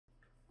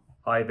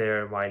Hi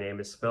there, my name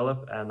is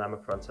Philip and I'm a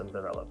front-end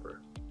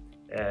developer.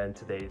 In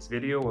today's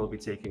video, we'll be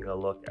taking a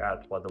look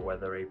at what the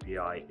Weather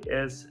API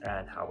is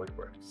and how it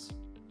works.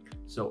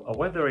 So a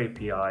Weather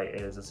API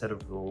is a set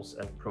of rules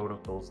and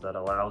protocols that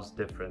allows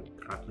different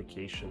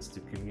applications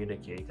to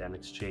communicate and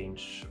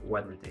exchange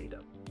weather data.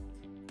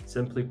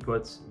 Simply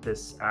put,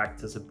 this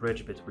acts as a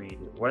bridge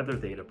between weather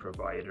data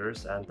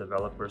providers and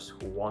developers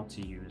who want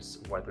to use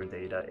weather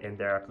data in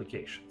their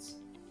applications.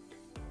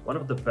 One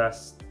of the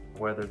best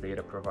weather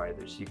data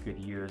providers you could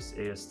use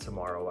is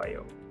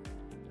Tomorrow.io.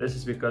 This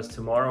is because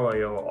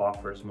Tomorrow.io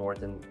offers more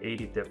than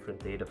 80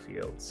 different data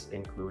fields,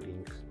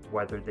 including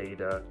weather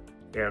data,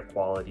 air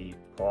quality,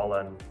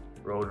 pollen,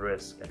 road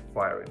risk, and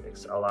fire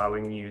index,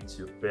 allowing you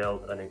to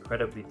build an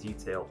incredibly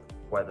detailed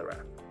weather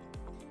app.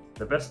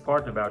 The best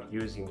part about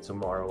using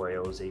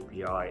Tomorrow.io's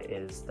API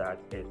is that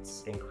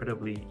it's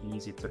incredibly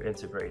easy to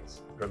integrate,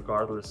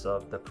 regardless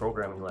of the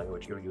programming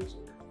language you're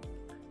using.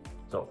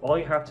 So all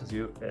you have to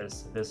do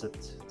is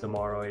visit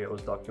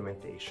Tomorrow.io's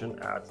documentation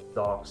at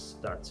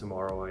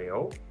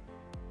docs.tomorrow.io.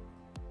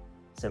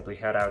 Simply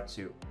head out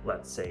to,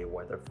 let's say,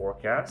 weather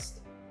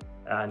forecast,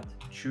 and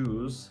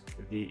choose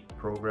the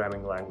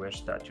programming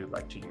language that you'd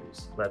like to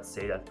use. Let's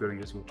say that we're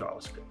using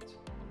JavaScript.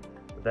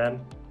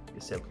 Then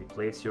you simply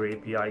place your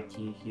API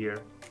key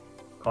here,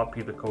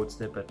 copy the code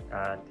snippet,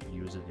 and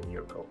use it in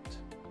your code.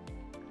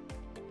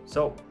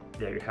 So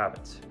there you have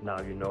it. Now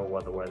you know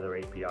what the Weather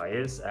API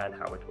is and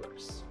how it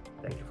works.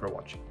 Thank you for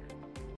watching.